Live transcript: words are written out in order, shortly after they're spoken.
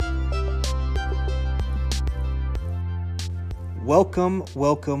Welcome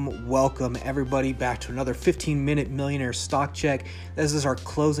everybody back to another 15-minute Millionaire Stock Check. This is our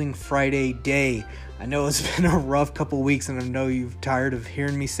closing Friday day. I know it's been a rough couple weeks and I know you're tired of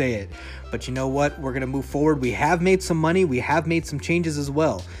hearing me say it, but you know what? We're going to move forward. We have made some money. We have made some changes as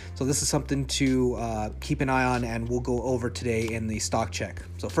well. So this is something to keep an eye on, and we'll go over today in the stock check.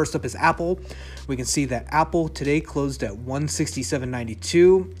 So first up is Apple. We can see that Apple today closed at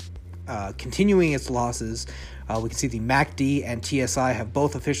 $167.92, continuing its losses. We can see the MACD and TSI have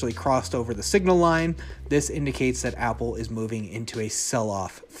both officially crossed over the signal line. This indicates that Apple is moving into a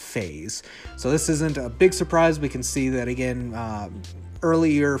sell-off phase. So this isn't a big surprise. We can see that again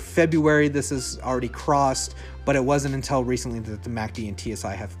earlier February this is already crossed, but it wasn't until recently that the MACD and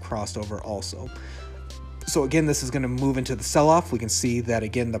TSI have crossed over also. So again, this is going to move into the sell-off. We can see that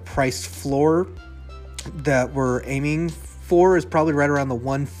again the price floor that we're aiming for is probably right around the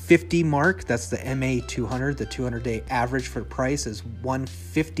 150 mark. That's the MA 200. The 200-day average for the price is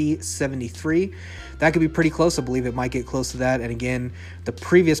 150.73. That could be pretty close. I believe it might get close to that. And again, the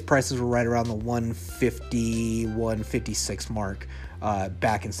previous prices were right around the 150, 156 mark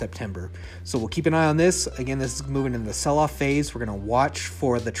back in September. So we'll keep an eye on this. Again, this is moving into the sell-off phase. We're going to watch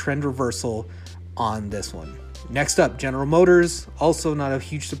for the trend reversal on this one. Next up, General Motors, also not a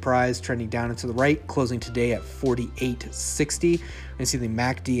huge surprise, trending down and to the right, closing today at 48.60. You can see the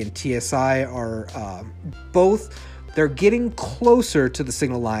MACD and TSI are they're getting closer to the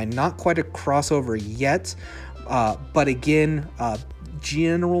signal line, not quite a crossover yet, but again,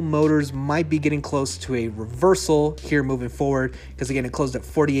 General Motors might be getting close to a reversal here moving forward, because again, it closed at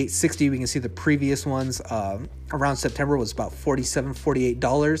 48.60. We can see the previous ones around September was about $47,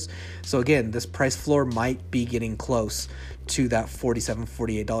 $48. So again, this price floor might be getting close to that $47,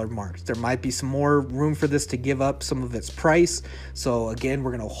 $48 mark. There might be some more room for this to give up some of its price. So again,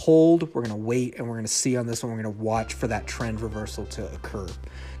 we're going to hold, we're going to wait, and we're going to see on this one. We're going to watch for that trend reversal to occur.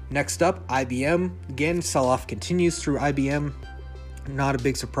 Next up, IBM. Again, sell-off continues through IBM. Not a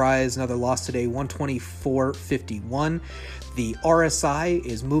big surprise. Another loss today, 124.51. The RSI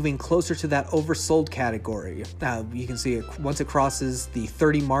is moving closer to that oversold category. Now, you can see it once it crosses the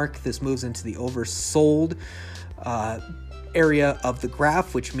 30 mark, this moves into the oversold area of the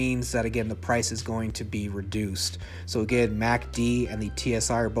graph, which means that, again, the price is going to be reduced. So, again, MACD and the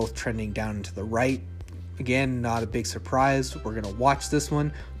TSI are both trending down and to the right. Again, not a big surprise. We're going to watch this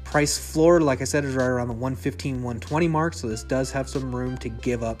one. Price floor, like I said, is right around the 115, 120 mark, so this does have some room to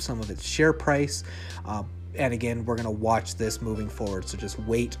give up some of its share price. And again, we're going to watch this moving forward, so just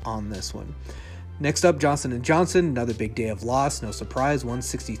wait on this one. Next up, Johnson & Johnson, another big day of loss, no surprise,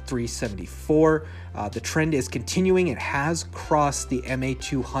 163.74. The trend is continuing. It has crossed the MA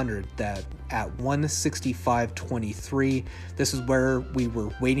 200 that at 165.23. This is where we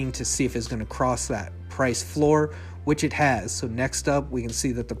were waiting to see if it's going to cross that price floor, which it has. So next up, we can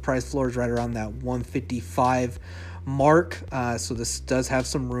see that the price floor is right around that 155 mark. So this does have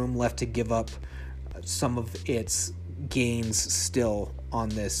some room left to give up some of its gains still on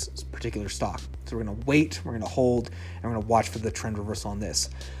this particular stock. So we're going to wait, we're going to hold, and we're going to watch for the trend reversal on this.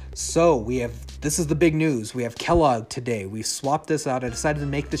 So this is the big news. We have Kellogg today. We swapped this out. I decided to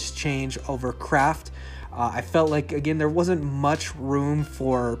make this change over Kraft. I felt like, again, there wasn't much room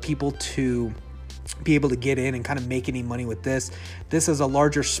for people to be able to get in and kind of make any money with this. This is a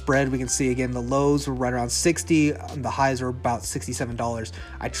larger spread. We can see again the lows were right around 60, the highs are about $67.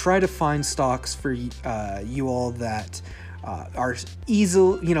 I try to find stocks for you all that are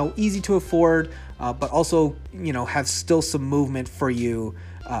easy to afford, but also have still some movement for you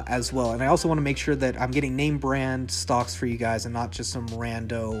as well. And I also want to make sure that I'm getting name brand stocks for you guys and not just some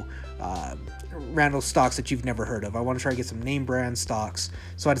random stocks that you've never heard of. I want to try to get some name brand stocks.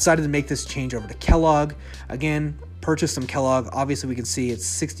 So I decided to make this change over to Kellogg. Again, purchase some Kellogg. Obviously, we can see it's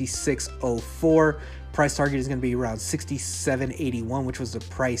 66.04. Price target is going to be around 67.81, which was the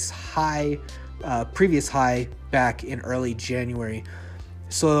previous high back in early January.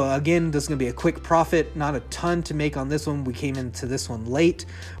 So again, this is going to be a quick profit, not a ton to make on this one. We came into this one late,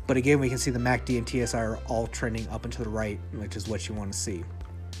 but again, we can see the MACD and TSI are all trending up and to the right, which is what you want to see.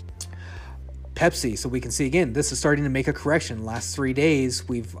 Pepsi, so we can see again, this is starting to make a correction. Last 3 days,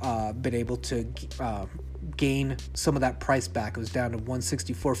 we've been able to gain some of that price back. It was down to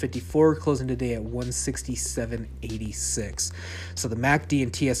 164.54, closing today at 167.86. So the MACD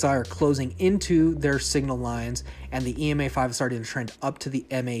and TSI are closing into their signal lines, and the EMA 5 is starting to trend up to the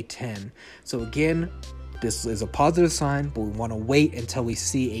MA 10. So again, this is a positive sign, but we want to wait until we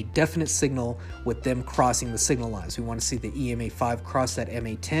see a definite signal with them crossing the signal lines. We want to see the EMA 5 cross that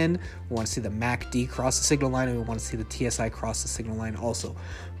MA 10. We want to see the MACD cross the signal line, and we want to see the TSI cross the signal line also.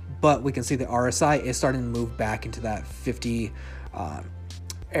 but we can see the RSI is starting to move back into that 50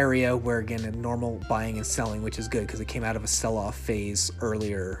 area where, again, a normal buying and selling, which is good because it came out of a sell-off phase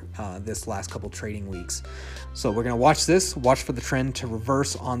earlier this last couple trading weeks. So we're going to watch for the trend to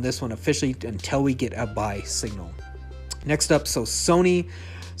reverse on this one officially until we get a buy signal. Next up, so Sony,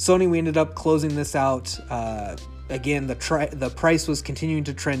 we ended up closing this out. Again, the price was continuing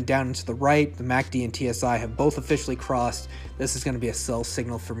to trend down and to the right. The MACD and TSI have both officially crossed. This is going to be a sell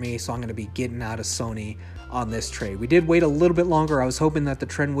signal for me, so I'm going to be getting out of Sony on this trade. We did wait a little bit longer. I was hoping that the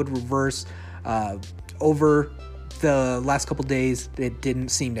trend would reverse over the last couple days. It didn't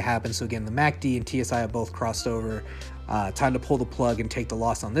seem to happen. So again, the MACD and TSI have both crossed over. Time to pull the plug and take the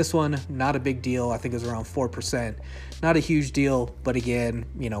loss on this one. Not a big deal. I think it was around 4%. Not a huge deal, but again,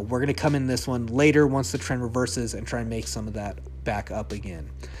 we're going to come in this one later once the trend reverses and try and make some of that back up again.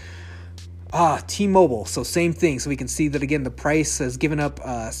 T-Mobile. So same thing. So we can see that again, the price has given up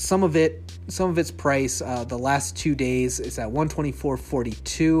some of its price. The last 2 days it's at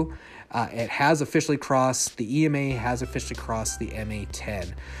 124.42. It has officially crossed. The EMA has officially crossed the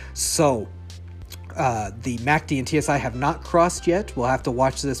MA10. So the MACD and TSI have not crossed yet. We'll have to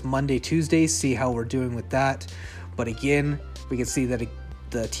watch this Monday, Tuesday, see how we're doing with that. But again, we can see that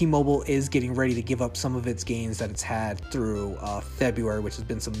the T-Mobile is getting ready to give up some of its gains that it's had through February, which has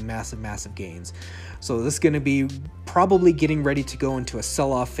been some massive gains. So this is going to be probably getting ready to go into a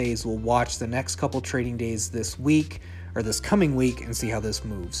sell-off phase. We'll watch the next couple trading days this week or this coming week and see how this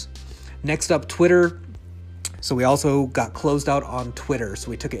moves. Next up, Twitter. So we also got closed out on Twitter.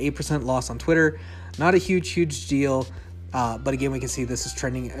 So we took an 8% loss on Twitter. Not a huge deal. But again, we can see this is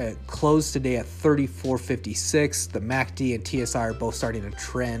trending closed today at 34.56. The MACD and TSI are both starting to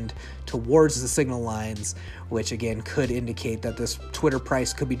trend towards the signal lines, which again could indicate that this Twitter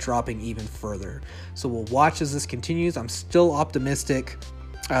price could be dropping even further. So we'll watch as this continues. I'm still optimistic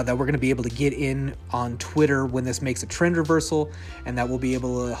that we're going to be able to get in on Twitter when this makes a trend reversal, and that we'll be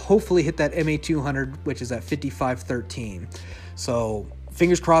able to hopefully hit that MA200, which is at 55.13. So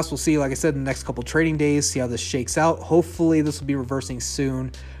fingers crossed, we'll see, like I said, in the next couple trading days, see how this shakes out. Hopefully this will be reversing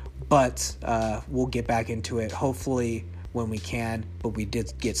soon, but we'll get back into it hopefully when we can. But we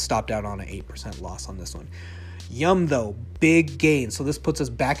did get stopped out on an 8% loss on this one. Yum, though, big gain. So this puts us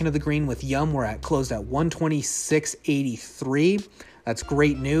back into the green with Yum. We're closed at 126.83. That's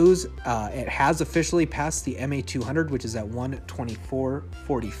great news. It has officially passed the MA200, which is at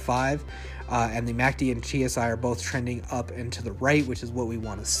 124.45. And the MACD and TSI are both trending up and to the right, which is what we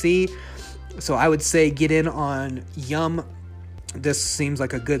want to see. So I would say get in on Yum. This seems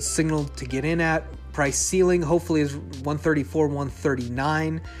like a good signal to get in at. Price ceiling hopefully is 134,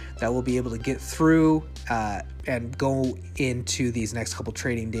 139. That we'll be able to get through and go into these next couple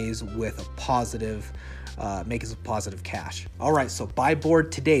trading days with a positive, make us a positive cash. All right, so buy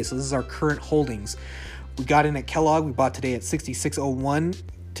board today. So this is our current holdings. We got in at Kellogg. We bought today at 66.01.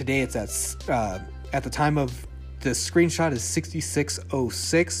 Today it's at the time of the screenshot is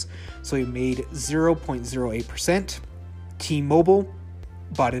 66.06. So we made 0.08%. T-Mobile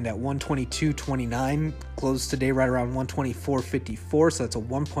bought in at 122.29, closed today right around 124.54, so that's a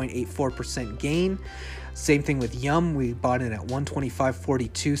 1.84% gain. Same thing with Yum. We bought in at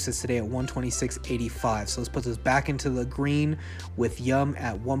 125.42, sits today at 126.85. So this puts us back into the green with Yum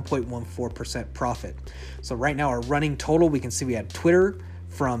at 1.14% profit. So right now our running total, we can see we had Twitter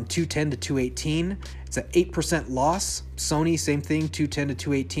from 210 to 218. It's an 8% loss. Sony, same thing, 210 to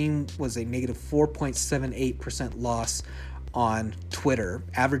 218 was a negative 4.78% loss on Twitter.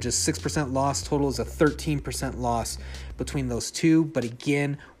 Average is 6% loss. Total is a 13% loss between those two. But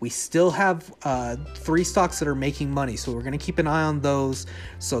again, we still have 3 stocks that are making money, so we're going to keep an eye on those.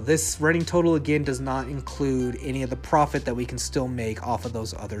 So this running total again does not include any of the profit that we can still make off of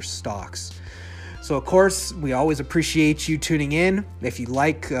those other stocks. So of course, we always appreciate you tuning in. If you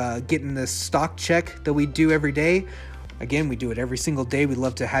like getting this stock check that we do every day, again, we do it every single day. We'd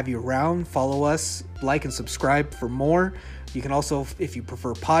love to have you around. Follow us, like and subscribe for more. You can also, if you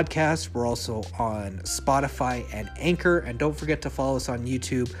prefer podcasts, we're also on Spotify and Anchor. And don't forget to follow us on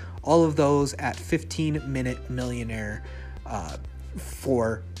YouTube. All of those at 15 Minute Millionaire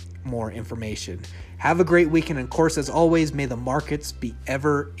for more information. Have a great weekend. And of course, as always, may the markets be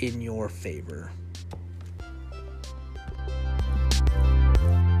ever in your favor.